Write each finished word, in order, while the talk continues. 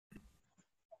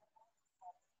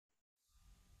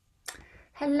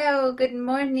Hello, good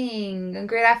morning, and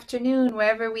good afternoon,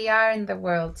 wherever we are in the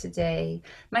world today.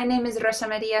 My name is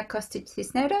Rosamaria Kostic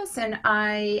Cisneros, and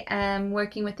I am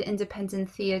working with the Independent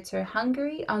Theater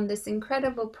Hungary on this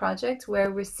incredible project where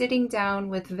we're sitting down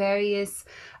with various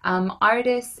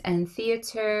artists and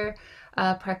theater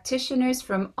practitioners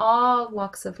from all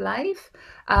walks of life.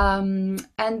 And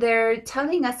they're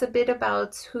telling us a bit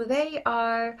about who they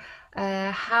are,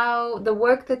 how the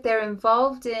work that they're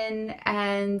involved in,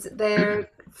 and they're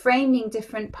framing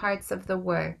different parts of the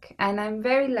work. And I'm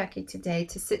very lucky today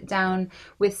to sit down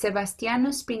with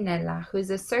Sebastiano Spinella, who is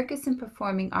a circus and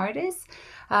performing artist,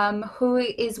 who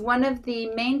is one of the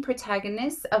main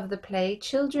protagonists of the play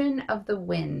Children of the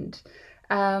Wind.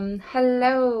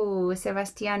 Hello,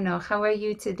 Sebastiano. How are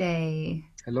you today?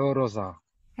 Hello, Rosa.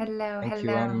 Hello, Thank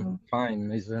you. I'm hello. fine.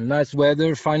 It's a nice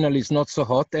weather. Finally, it's not so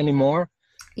hot anymore.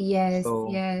 Yes, So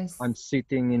yes. I'm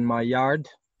sitting in my yard.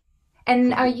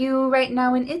 And For are the... you right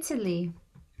now in Italy?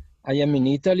 I am in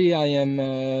Italy. I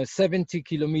am 70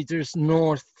 kilometers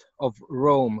north of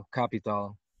Rome,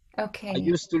 capital. I Okay.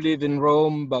 used to live in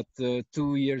Rome, but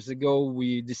 2 years ago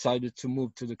we decided to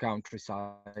move to the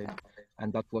countryside,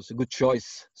 and that was a good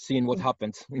choice, seeing what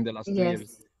happened in the last 2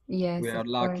 years. Yes, We yes, are of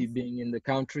lucky course. being in the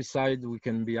countryside. We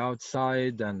can be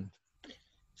outside, and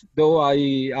though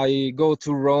I go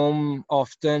to Rome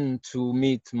often to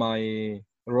meet my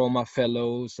Roma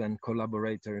fellows and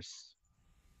collaborators.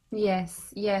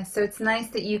 Yes, yes. So it's nice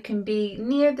that you can be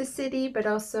near the city, but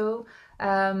also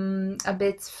a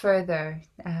bit further.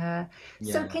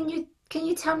 So Yeah. can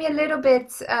you tell me a little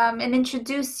bit and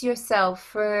introduce yourself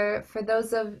for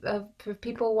those for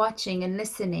people watching and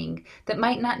listening that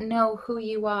might not know who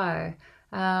you are?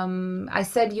 I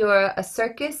said you're a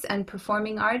circus and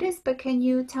performing artist, but can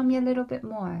you tell me a little bit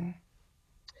more?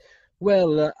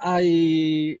 Well,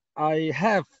 I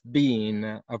have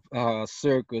been a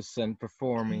circus and Okay.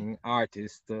 performing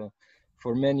artist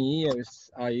for many years.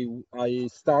 I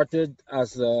started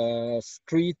as a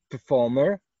street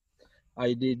performer.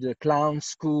 I did a clown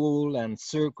school and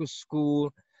circus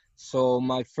school. So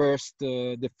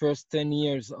the first 10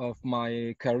 years of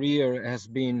my career has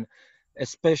been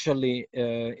especially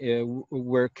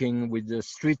working with the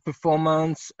street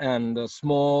performance and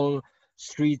small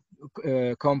street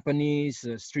companies,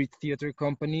 street theater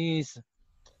companies.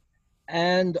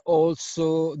 And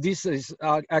also this is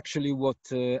actually what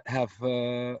have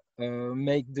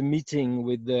make the meeting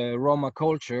with the Roma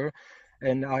culture,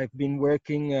 and I've been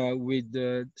working with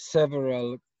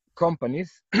several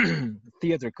companies,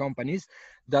 theater companies,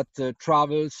 that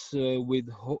travels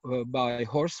by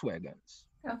horse wagons.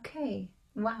 Okay.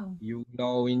 Wow. You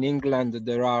know, in England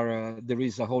there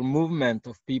is a whole movement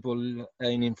of people,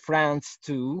 and in France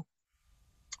too,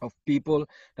 of people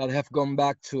that have gone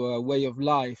back to a way of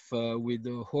life with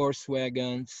the horse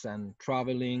wagons and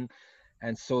traveling,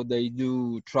 and so they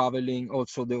do traveling.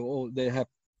 Also, they have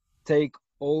take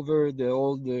over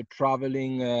all the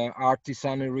traveling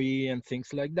artisanry and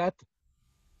things like that.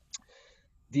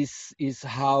 This is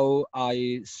how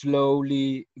I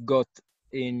slowly got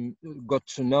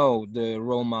to know the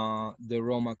Roma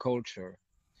culture.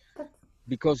 That's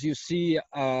Because you see,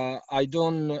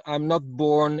 I'm not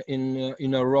born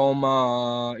in a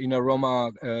Roma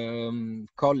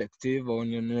collective or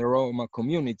in a Roma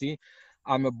community.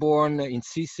 I'm born in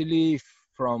Sicily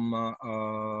from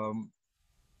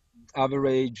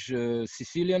average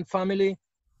Sicilian family.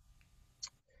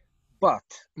 But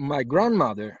my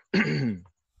grandmother,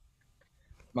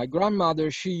 my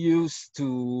grandmother, she used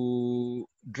to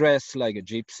dress like a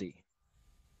gypsy,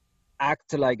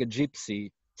 act like a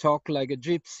gypsy, talk like a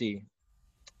gypsy.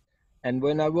 And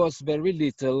when I was very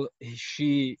little,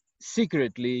 she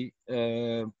secretly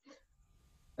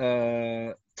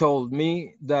told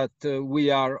me that we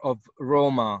are of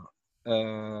Roma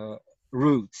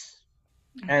roots,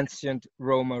 okay. ancient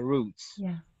Roma roots.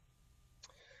 Yeah.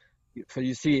 So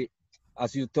you see,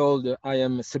 as you told, I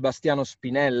am Sebastiano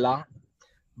Spinella,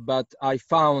 but I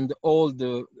found all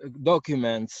the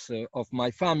documents of my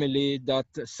family that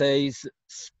says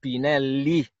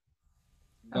Spinelli,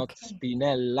 not Okay.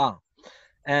 Spinella.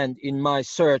 And in my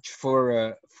search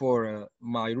for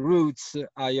my roots,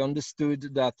 I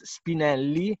understood that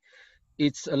Spinelli,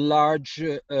 it's a large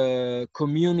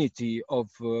community of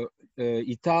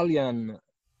Italian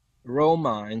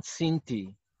Roma and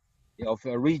Sinti of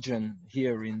a region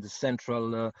here in the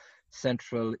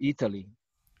central Italy.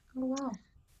 Oh, wow.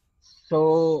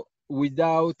 So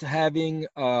without having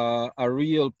a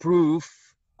real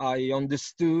proof, I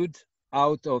understood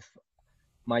out of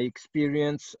my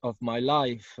experience of my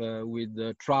life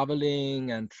with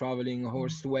traveling and traveling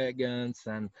horse wagons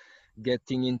and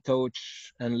getting in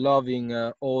touch and loving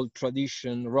old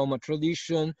tradition, Roma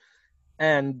tradition,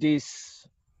 and this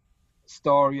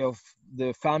story of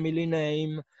the family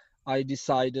name, I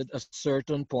decided a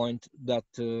certain point that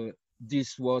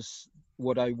this was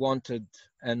what I wanted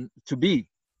and to be.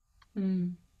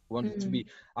 Mm. Wanted to Mm. be.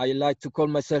 I like to call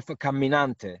myself a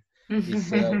camminante. It's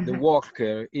the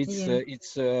walker. Yeah.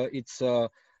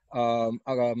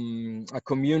 A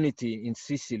community in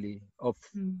Sicily of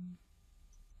Mm.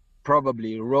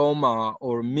 probably Roma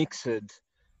or mixed Mm.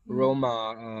 Roma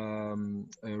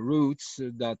roots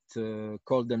that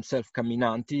call themselves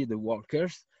camminanti, the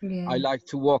walkers. Yeah. I like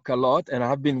to walk a lot, and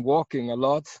I've been walking a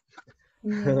lot.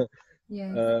 Yeah.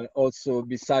 Yes. Also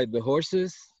beside the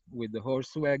horses with the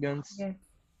horse wagons. Yes.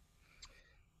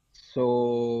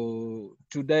 So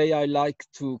today I like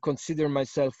to consider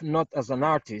myself not as an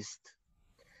artist,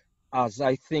 as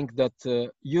I think that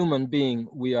human being,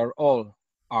 we are all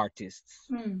artists.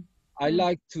 Mm. I Mm.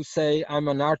 like to say I'm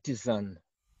an artisan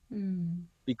Mm.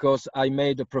 because I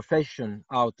made a profession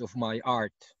out of my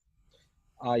art.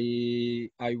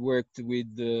 I worked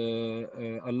with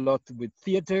a lot with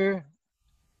theater,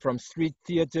 from street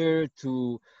theater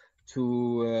to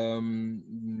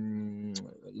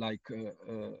like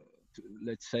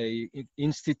let's say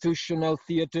institutional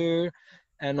theater,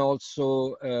 and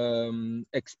also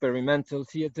experimental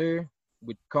theater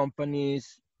with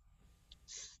companies,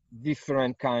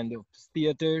 different kind of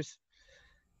theaters.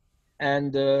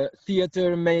 And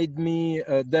theater made me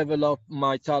develop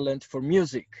my talent for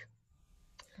music.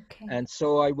 Okay. And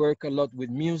so I work a lot with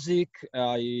music.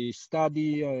 I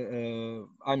study.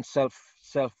 I'm self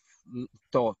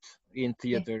taught in Yeah.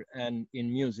 theater and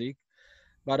in music,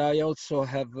 but I also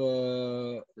have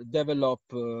developed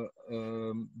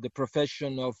the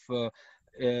profession of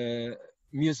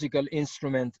musical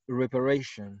instrument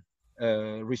reparation,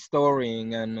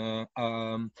 restoring, and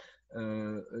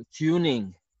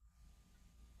tuning.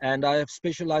 And I have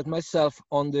specialized myself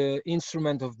on the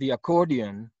instrument of the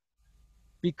accordion,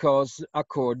 because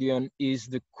accordion is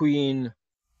the queen,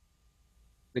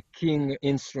 the king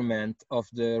instrument of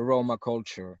the Roma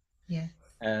culture. Yes.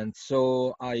 And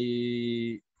so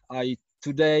I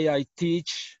today I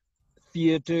teach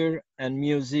theater and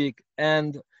music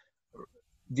and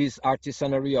this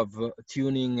artisanry of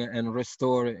tuning and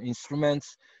restore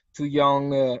instruments to young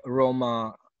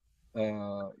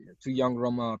to young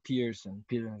Roma peers and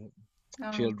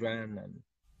Oh, children. And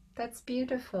that's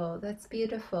beautiful. That's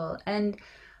beautiful. And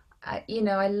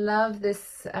I love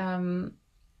this.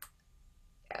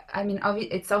 I mean,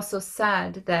 it's also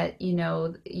sad that you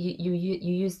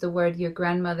use the word your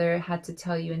grandmother had to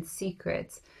tell you in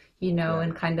secret, yeah,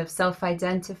 and kind of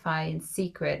self-identify in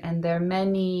secret. And there are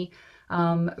many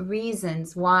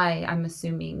reasons why I'm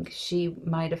assuming she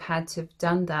might have had to have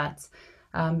done that,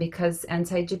 because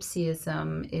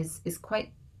anti-Gypsyism is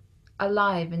quite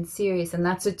alive and serious, and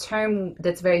that's a term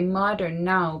that's very modern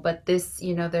now, but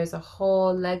there's a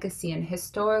whole legacy and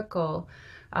historical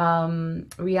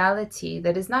reality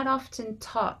that is not often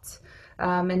taught,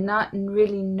 and not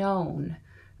really known.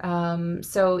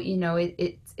 So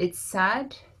it's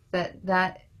sad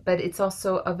that but it's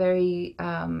also a very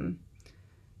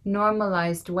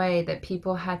normalized way that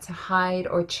people had to hide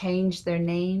or change their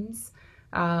names,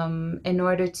 in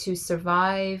order to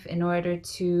survive, in order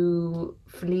to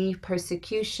flee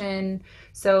persecution.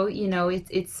 So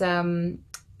it's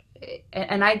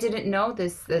and I didn't know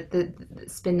this, that the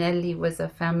Spinelli was a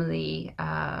family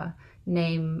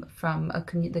name from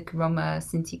the Roma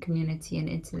Sinti community in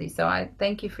Italy. So I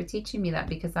thank you for teaching me that,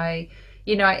 because I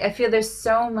feel there's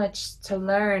so much to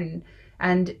learn.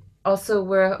 And also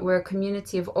we're a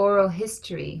community of oral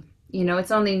history.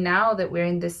 It's only now that we're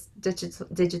in this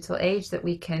digital age that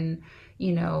we can,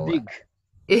 you know, dig.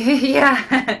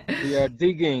 yeah. We are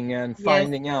digging and Yes,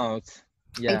 finding out.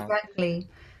 Yeah, exactly.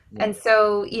 yeah. And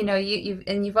so,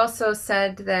 you've also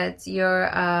said that you're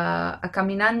a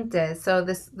caminante, so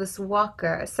this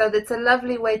walker. So that's a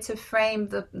lovely way to frame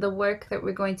the work that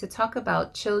we're going to talk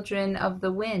about, Children of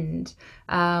the Wind.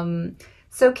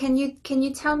 So can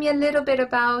you tell me a little bit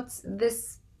about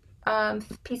this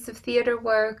piece of theater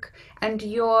work and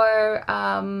your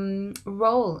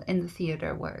role in the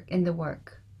theater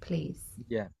work, please?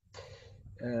 Yeah.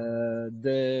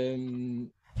 The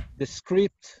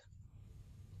script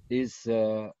is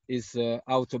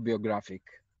autobiographic.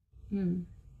 Mm.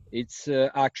 It's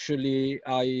actually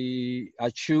I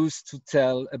choose to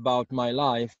tell about my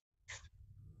life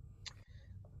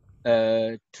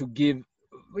to give.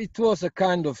 It was a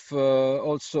kind of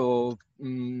also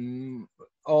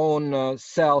own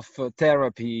self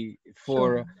therapy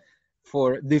Sure.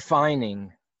 for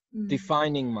defining Mm.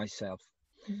 defining myself.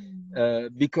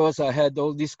 because I had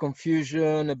all this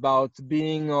confusion about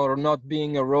being or not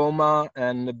being a Roma,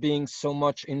 and being so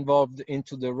much involved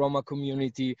into the Roma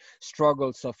community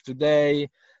struggles of today,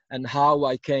 and how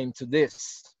I came to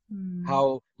this,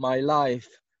 how my life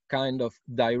kind of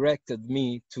directed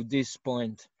me to this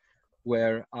point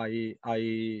where I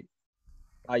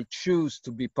choose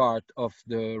to be part of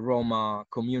the Roma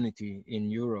community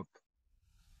in Europe.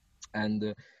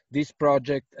 And this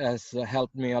project has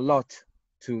helped me a lot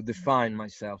to define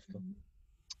myself.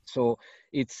 So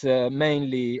it's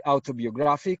mainly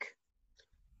autobiographic,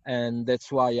 and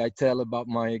that's why I tell about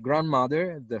my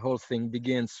grandmother. The whole thing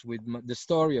begins with the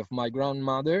story of my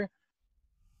grandmother.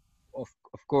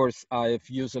 Of course, I've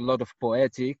used a lot of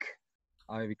poetic,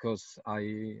 because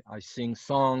I sing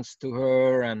songs to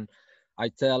her, and I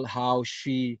tell how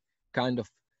she kind of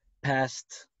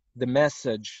passed the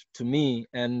message to me,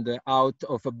 and out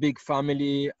of a big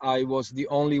family, I was the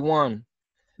only one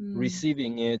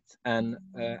receiving it, and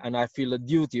I feel a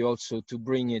duty also to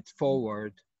bring it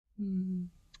forward.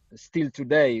 Still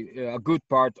today, a good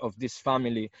part of this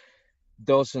family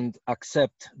doesn't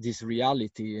accept this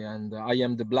reality, and I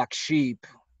am the black sheep.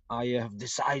 I have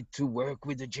decided to work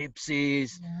with the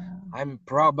gypsies. I'm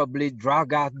probably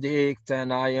drug addict,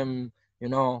 and I am, you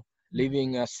know,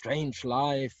 living a strange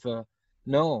life.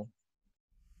 No,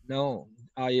 no,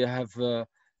 I have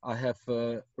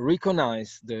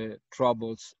recognized the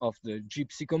troubles of the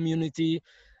gypsy community.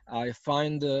 I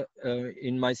find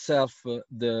in myself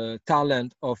the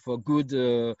talent of a good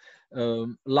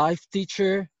life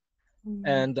teacher,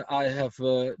 and I have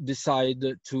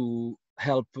decided to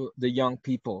help the young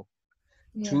people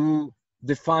to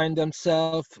define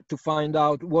themselves, to find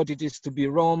out what it is to be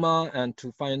Roma, and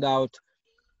to find out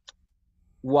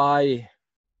why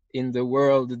in the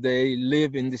world they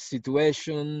live in this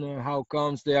situation, how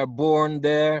comes they are born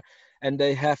there, and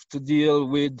they have to deal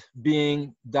with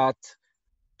being that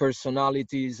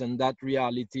personalities and that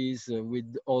realities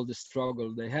with all the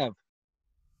struggle they have.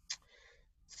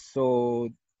 So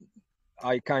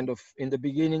I kind of, in the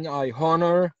beginning, I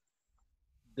honor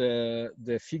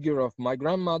the figure of my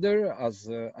grandmother as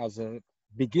a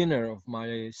beginner of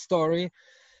my story,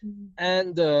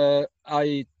 and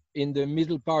I, in the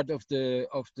middle part of the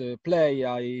play,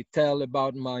 I tell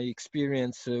about my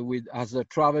experience with as a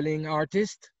traveling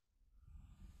artist.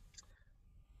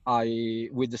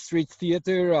 With the street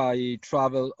theater, I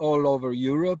travel all over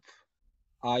Europe.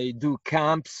 I do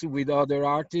camps with other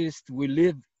artists. We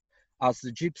live as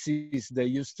the gypsies they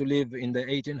used to live in the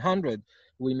 1800s.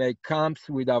 We make camps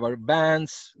with our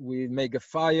bands. We make a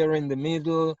fire in the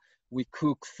middle. We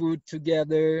cook food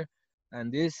together,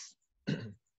 and this.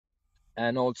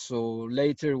 And also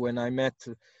later, when I met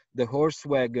the horse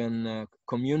wagon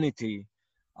community,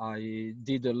 I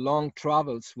did a long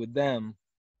travels with them,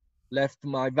 left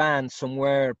my van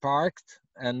somewhere parked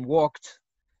and walked,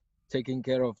 taking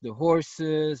care of the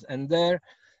horses. And there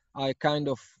I kind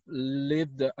of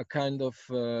lived a kind of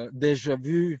deja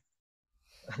vu,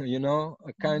 you know,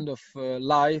 a kind of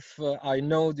life. I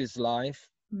know this life.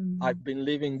 I've been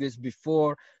living this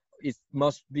before. It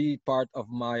must be part of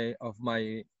my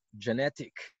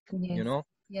genetic, you know.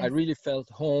 I really felt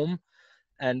home.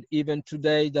 And even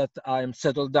today that I'm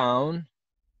settled down,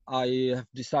 I have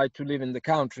decided to live in the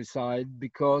countryside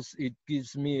because it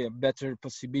gives me a better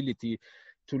possibility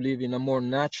to live in a more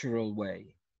natural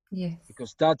way.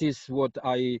 Because that is what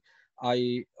I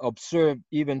observe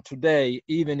even today,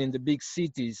 even in the big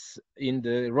cities, in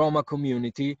the Roma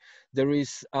community, there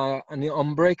is an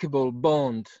unbreakable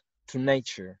bond to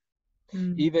nature.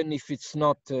 Even if it's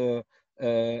not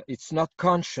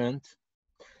conscient,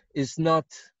 it's not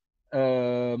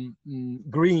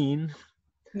green.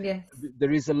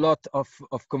 There is a lot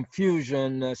of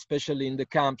confusion, especially in the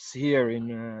camps here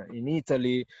in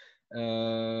Italy.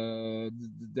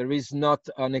 There is not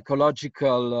an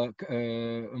ecological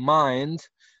mind,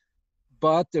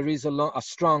 but there is a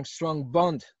strong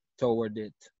bond toward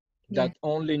it that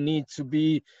only needs to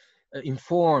be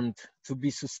informed, to be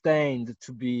sustained,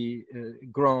 to be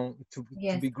grown, to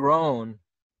be grown.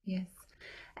 Yes.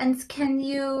 And can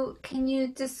you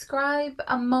describe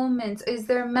a moment? Is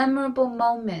there memorable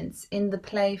moments in the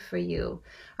play for you?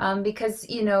 Because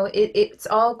you know it's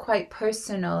all quite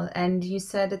personal, and you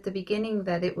said at the beginning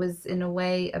that it was in a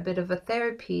way a bit of a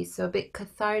therapy, so a bit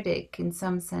cathartic in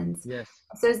some sense. Yes.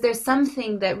 So is there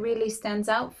something that really stands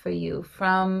out for you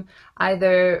from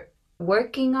either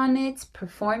working on it,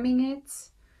 performing it,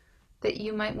 that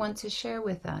you might want to share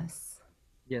with us?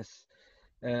 Yes.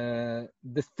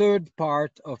 The third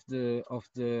part of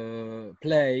the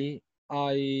play,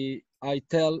 I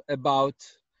tell about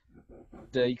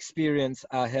the experience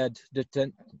I had,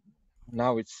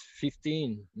 now it's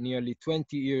 15, nearly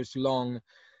 20 years long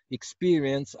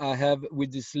experience I have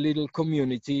with this little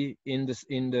community in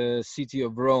the city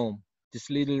of Rome, this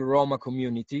little Roma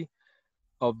community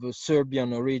of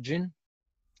Serbian origin.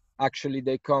 Actually,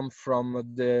 they come from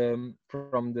the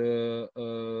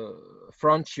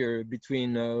frontier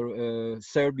between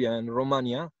Serbia and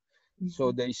Romania,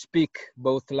 so they speak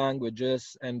both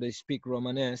languages and they speak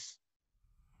Romanes.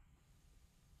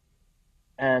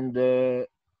 And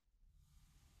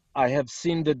I have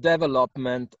seen the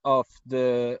development of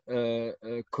the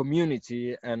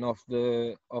community and of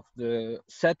the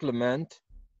settlement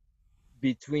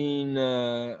between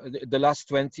the last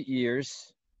 20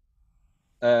 years,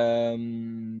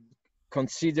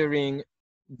 considering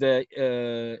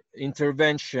the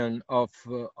intervention of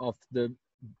the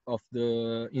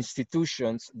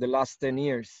institutions the last 10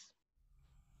 years.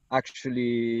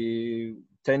 Actually,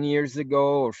 10 years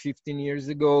ago or 15 years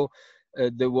ago,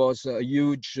 there was a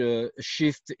huge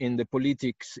shift in the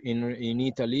politics in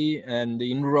Italy and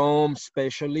in Rome,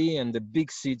 especially, and the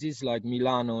big cities like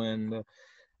Milano and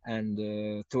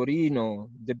Torino,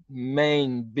 the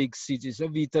main big cities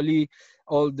of Italy.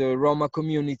 All the Roma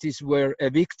communities were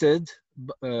evicted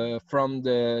from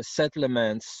the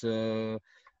settlements,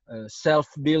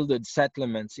 self-built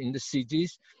settlements in the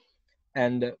cities,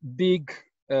 and big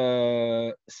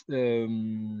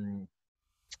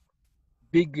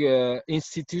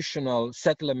institutional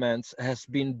settlements has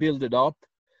been built up,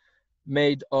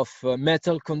 made of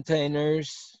metal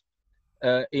containers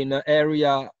in an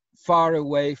area far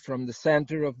away from the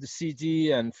center of the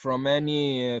city and from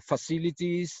any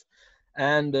facilities,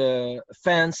 and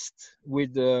fenced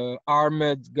with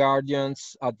armed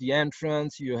guardians at the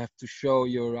entrance. You have to show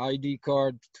your ID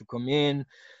card to come in,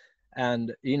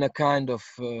 and in a kind of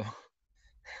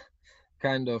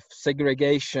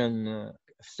segregational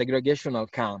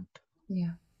camp.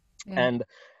 Yeah. And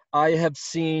I have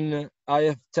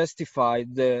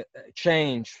testified the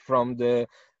change from the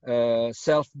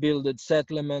self-built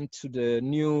settlement to the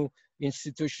new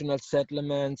institutional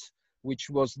settlement, which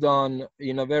was done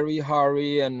in a very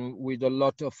hurry and with a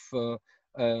lot of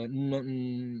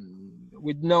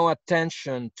with no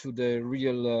attention to the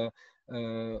real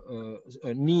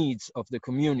needs of the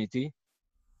community.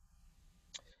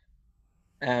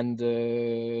 And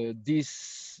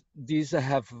these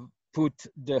have put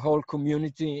the whole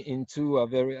community into a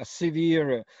very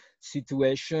severe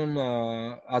situation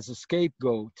as a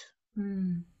scapegoat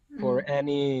for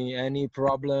any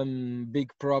problem,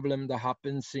 big problem that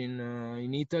happens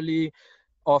in Italy.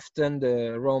 Often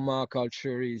the Roma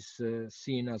culture is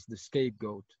seen as the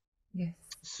scapegoat. Yes.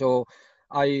 So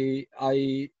I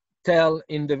tell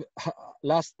in the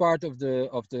last part of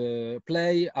the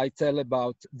play, I tell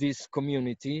about this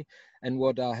community and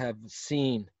what I have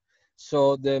seen.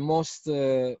 So the most,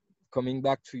 coming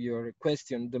back to your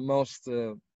question, the most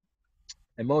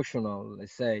emotional,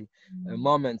 let's say,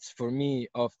 moments for me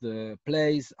of the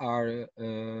plays are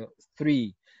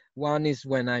three. One is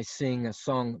when I sing a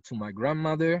song to my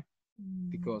grandmother,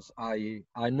 because I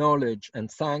acknowledge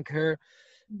and thank her.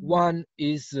 One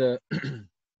is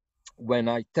when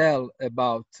I tell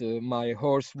about my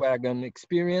horse wagon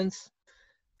experience.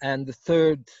 And the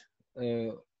third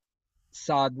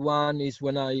sad one is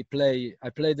when I play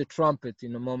the trumpet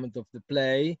in a moment of the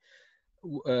play,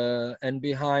 and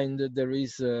behind there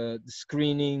is the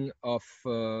screening of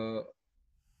the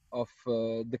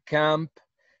camp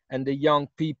and the young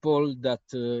people that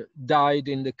died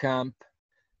in the camp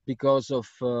because of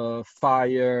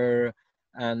fire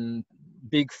and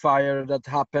big fire that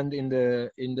happened in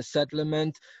the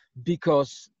settlement,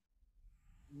 because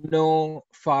no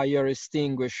fire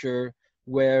extinguisher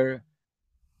were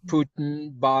put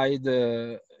by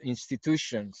the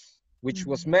institutions, which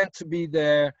was meant to be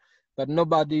there, but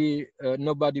nobody, I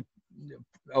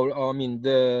mean,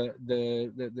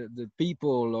 the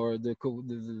people or the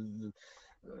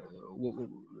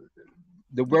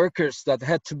workers that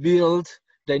had to build,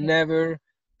 they never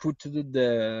put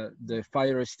the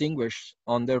fire extinguisher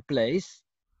on their place.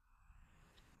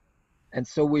 And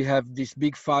so we have this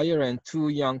big fire and two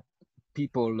young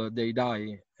people, they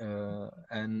die.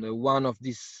 And one of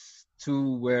these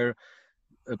two were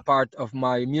a part of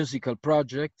my musical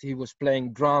project. He was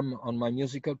playing drum on my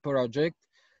musical project.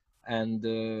 And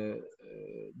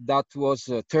that was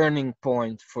a turning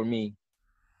point for me,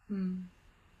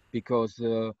 because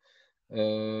the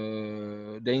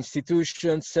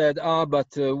institution said,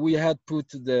 but we had put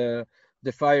the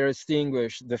fire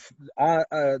extinguisher.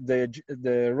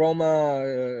 The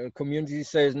Roma community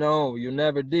says, no, you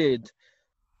never did.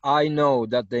 I know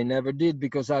that they never did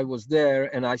because I was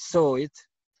there and I saw it.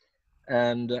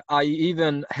 And I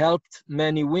even helped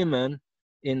many women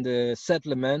in the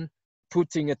settlement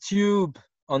putting a tube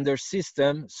on their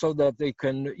system so that they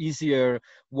can easier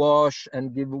wash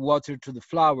and give water to the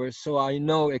flowers. So I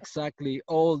know exactly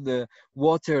all the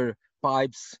water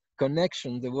pipes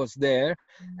connection that was there,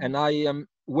 and I am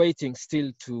waiting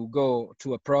still to go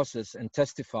to a process and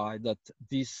testify that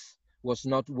this was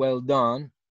not well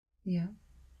done. Yeah.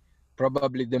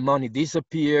 Probably the money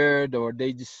disappeared, or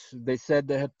they said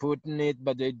they had put in it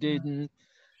but they Yeah. didn't.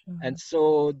 Sure. And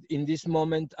so in this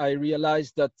moment I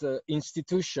realized that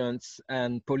institutions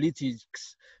and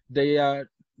politics, they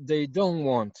don't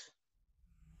want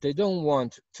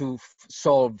to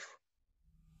solve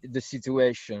the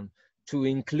situation, to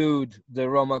include the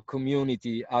Roma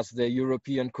community as the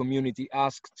European community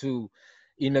asked to,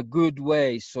 in a good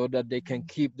way, so that they can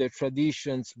keep their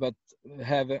traditions but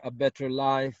have a better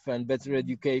life and better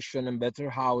education and better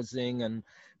housing and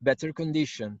better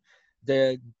condition.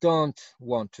 They don't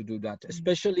want to do that,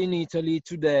 especially in Italy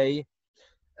today.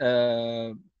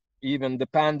 uh, Even the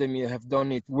pandemic have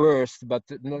done it worse, but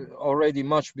already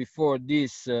much before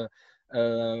this, uh,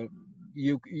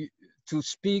 you to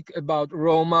speak about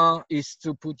Roma is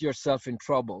to put yourself in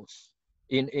troubles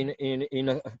in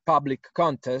a public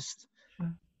contest.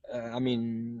 Sure. I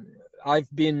mean,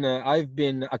 I've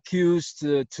been accused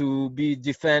to be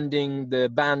defending the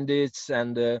bandits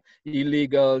and the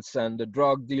illegals and the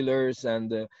drug dealers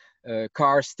and the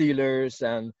car stealers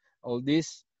and all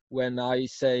this. When I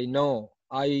say no,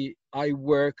 I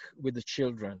work with the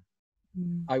children.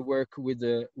 I work with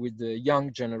the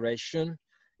young generation.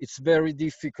 It's very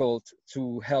difficult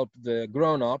to help the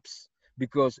grown-ups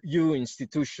because you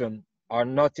institution are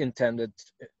not intended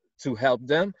to help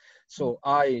them. So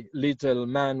I, little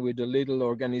man with a little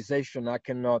organization, I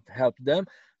cannot help them,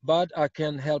 but I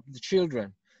can help the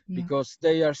children Yeah. because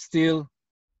they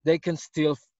can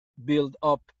still build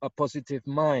up a positive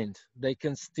mind. They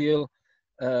can still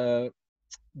uh,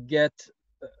 get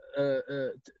uh,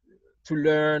 uh, to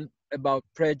learn about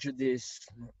prejudice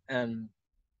and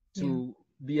Yeah. to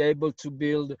be able to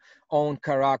build own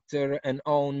character and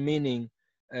own meaning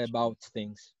about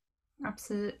things.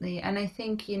 Absolutely. And I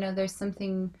think, there's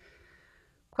something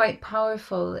quite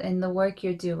powerful in the work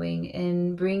you're doing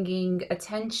in bringing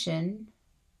attention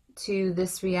to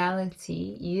this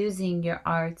reality using your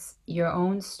arts, your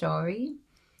own story,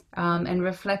 and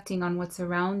reflecting on what's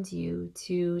around you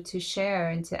to share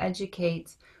and to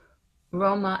educate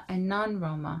Roma and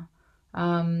non-Roma.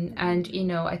 And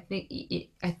I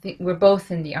think we're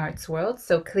both in the arts world,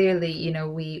 so clearly,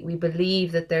 we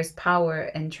believe that there's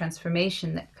power and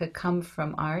transformation that could come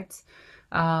from art.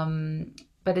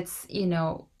 But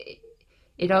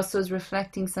it also is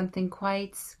reflecting something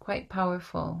quite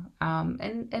powerful,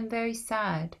 and very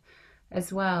sad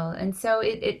as well. And so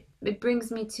it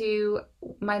brings me to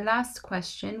my last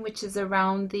question, which is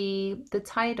around the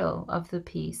title of the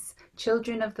piece,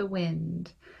 Children of the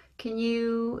Wind. Can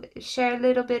you share a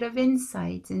little bit of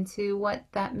insight into what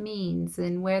that means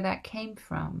and where that came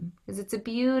from? Because it's a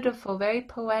beautiful, very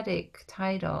poetic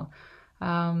title,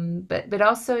 but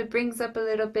also it brings up a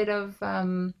little bit of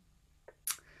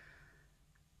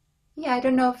yeah, I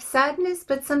don't know if sadness,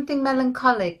 but something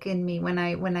melancholic in me when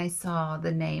I saw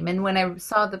the name. And when I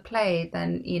saw the play,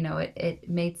 then, it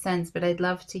made sense. But I'd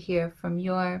love to hear from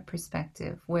your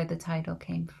perspective where the title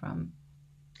came from.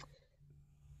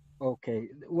 Okay,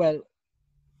 well,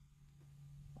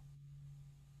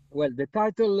 the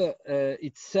title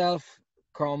itself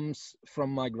comes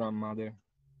from my grandmother.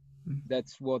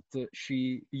 That's what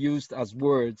she used as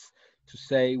words to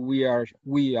say we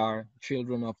are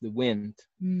children of the wind.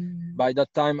 Mm. By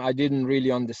that time, I didn't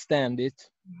really understand it,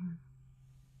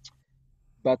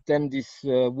 but then this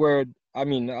word. I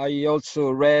mean, I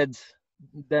also read.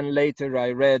 Then later,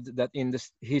 I read that in the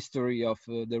history of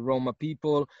the Roma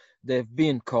people, they've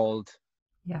been called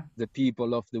Yeah. the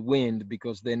people of the wind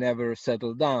because they never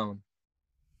settled down.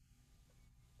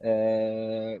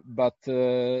 But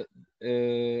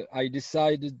I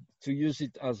decided to use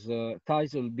it as a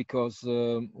title because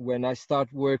when I start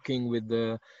working with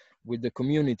the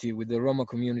community, with the Roma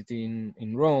community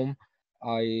in Rome,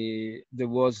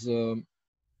 there was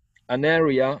an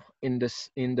area in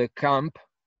the camp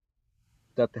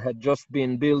that had just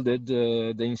been built,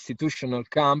 the institutional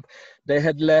camp. They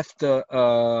had left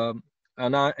an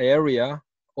area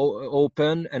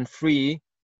open and free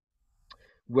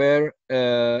where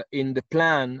in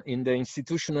the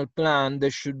institutional plan,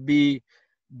 there should be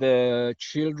the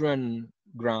children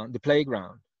ground, the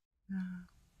playground.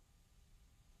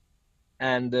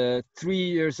 And 3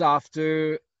 years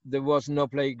after, there was no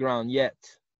playground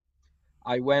yet.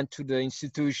 I went to the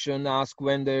institution, asked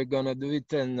when they're gonna do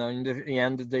it, and in the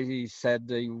end they said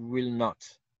they will not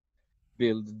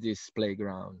build this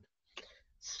playground.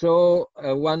 So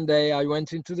one day I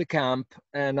went into the camp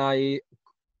and I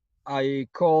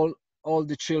called all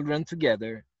the children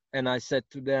together and I said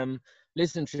to them,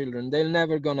 listen children, they're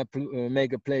never gonna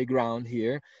make a playground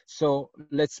here, so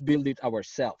let's build it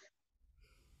ourselves.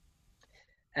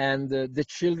 And the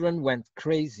children went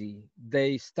crazy.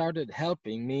 They started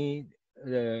helping me,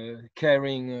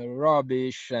 carrying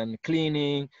rubbish and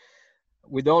cleaning,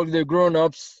 with all the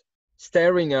grown-ups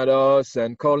staring at us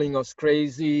and calling us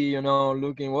crazy, you know,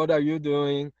 looking, what are you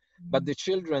doing? But the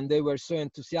children, they were so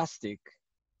enthusiastic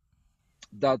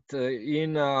that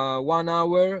in 1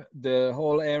 hour, the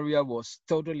whole area was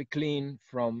totally clean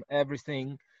from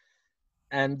everything.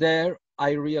 And there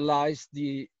I realized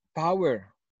the power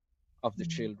of the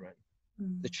children.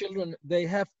 The children, they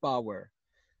have power.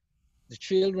 The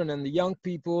children and the young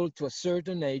people to a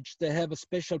certain age, they have a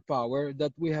special power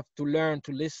that we have to learn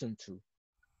to listen to.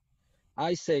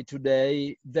 I say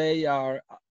today, they are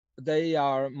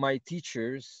my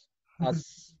teachers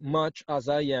as much as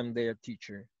I am their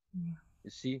teacher. You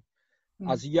see,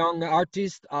 as a young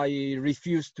artist, I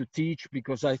refused to teach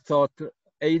because I thought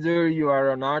either you are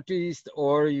an artist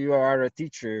or you are a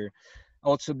teacher.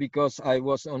 Also because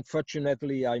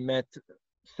unfortunately, I met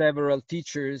several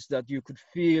teachers that you could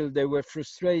feel they were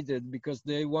frustrated because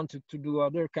they wanted to do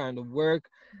other kind of work,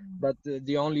 but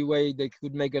the only way they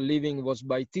could make a living was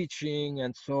by teaching,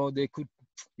 and so you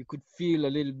could feel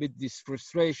a little bit this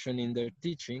frustration in their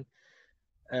teaching.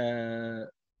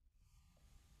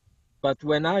 But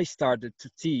when I started to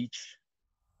teach,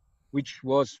 which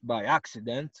was by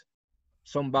accident,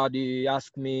 somebody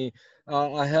asked me,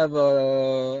 I have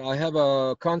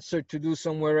a concert to do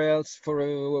somewhere else for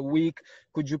a week.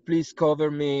 Could you please cover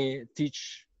me,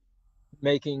 teach,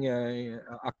 making a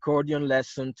accordion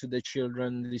lesson to the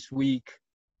children this week?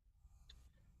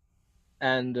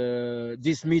 And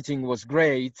this meeting was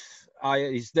great.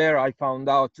 I found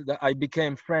out that I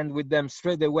became friend with them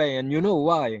straight away. And you know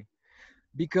why?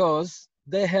 Because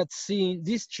they had seen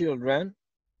these children,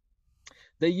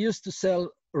 they used to sell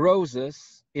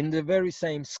roses in the very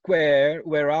same square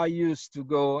where I used to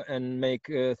go and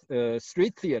make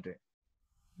street theater.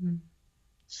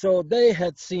 So they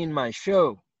had seen my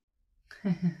show.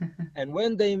 And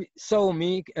when they saw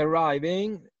me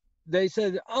arriving, they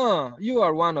said, you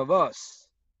are one of us.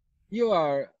 You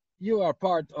are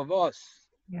part of us.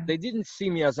 Yeah. They didn't see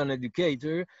me as an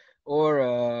educator or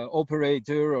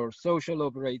operator or social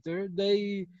operator.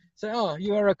 They say,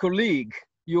 you are a colleague.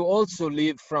 You also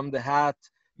live from the hat.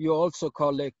 You also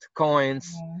collect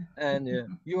coins, and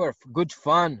you are good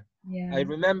fun. Yeah. I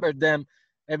remember them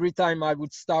every time I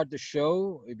would start the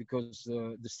show, because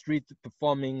the street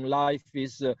performing life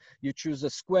is you choose a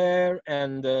square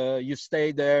and you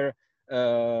stay there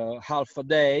half a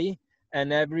day,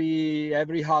 and every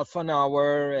half an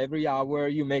hour, every hour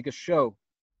you make a show.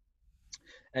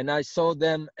 And I saw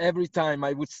them every time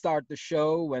I would start the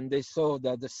show. When they saw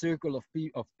that the circle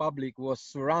of public was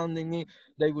surrounding me,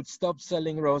 they would stop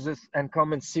selling roses and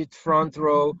come and sit front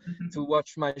row to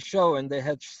watch my show. And they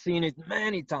had seen it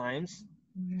many times.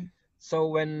 So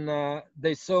when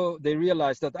they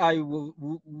realized that I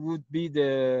would be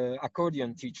the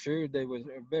accordion teacher, they were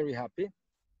very happy.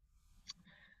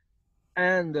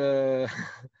 And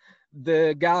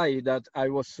the guy that I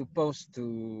was supposed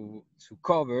to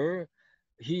cover,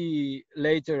 he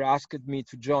later asked me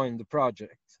to join the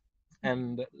project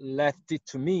and left it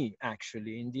to me,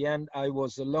 actually. In the end, I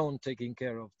was alone taking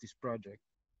care of this project.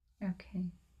 Okay.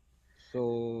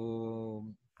 So...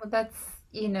 Well, that's,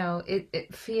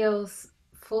 it feels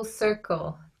full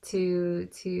circle to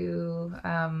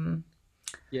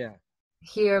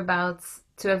hear about,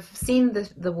 to have seen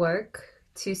the work,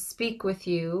 to speak with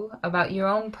you about your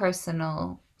own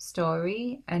personal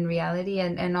story and reality,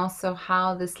 and also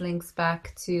how this links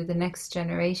back to the next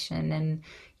generation and,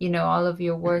 all of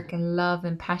your work and love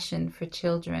and passion for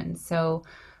children. So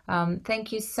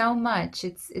thank you so much.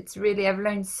 It's really, I've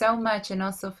learned so much and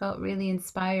also felt really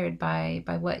inspired by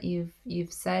what you've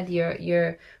said,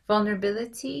 your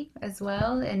vulnerability as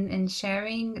well, and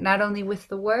sharing not only with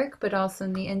the work but also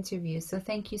in the interview. So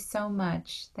thank you so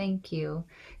much. Thank you.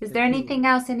 Is there anything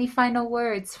else, any final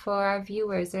words for our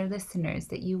viewers or listeners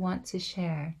that you want to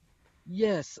share?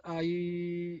 Yes,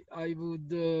 I would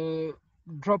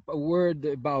drop a word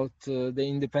about the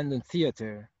independent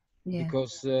theater. Yeah.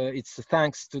 Because it's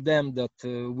thanks to them that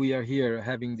we are here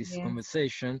having this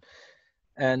conversation.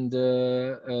 And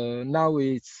now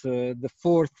it's the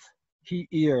fourth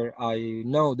here I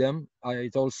know them.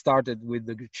 It all started with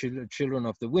the Children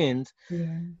of the Wind,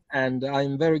 Yeah. and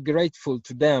I'm very grateful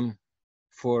to them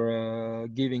for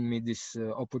giving me this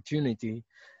opportunity.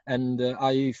 And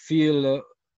I feel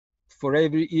for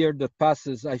every year that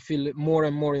passes, I feel more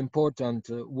and more important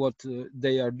what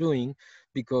they are doing,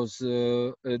 because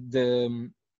the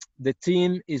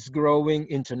team is growing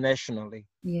internationally.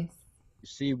 Yes. You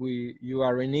see, you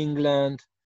are in England,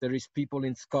 there is people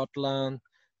in Scotland,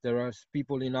 there are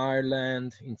people in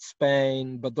Ireland, in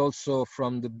Spain, but also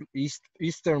from the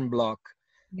Eastern Bloc.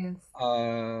 Yes.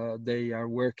 They are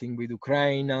working with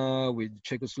Ukraine, with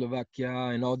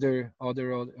Czechoslovakia, and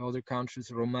other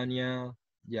countries, Romania.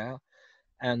 Yeah,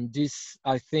 and this,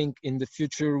 I think, in the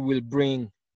future will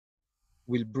bring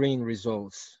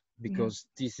results, Yeah. because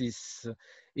this is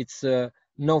it's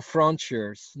no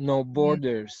frontiers, no Yeah.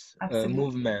 borders Absolutely.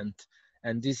 movement,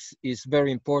 and this is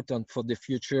very important for the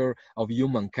future of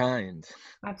humankind.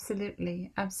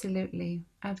 Absolutely. Absolutely.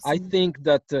 I Absolutely. think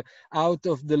that out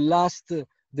of the last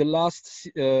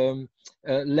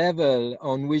level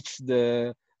on which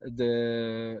the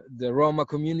Roma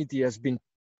community has been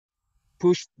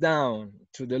pushed down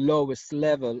to the lowest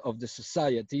level of the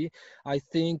society, I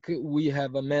think we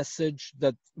have a message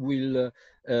that will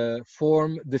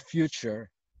form the future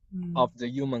Mm. of the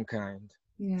humankind.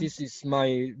 Yeah. This is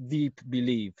my deep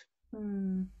belief.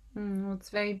 Mm, well, it's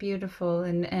very beautiful,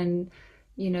 and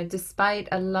despite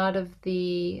a lot of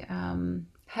the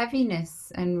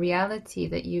heaviness and reality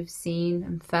that you've seen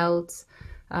and felt,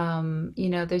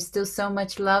 there's still so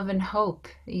much love and hope,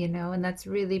 and that's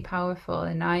really powerful.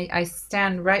 And I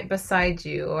stand right beside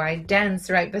you, or I dance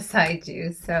right beside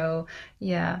you. So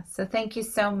yeah, so thank you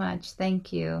so much.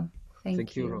 Thank you. Thank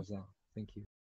Thank you, you. Rosa. Thank you.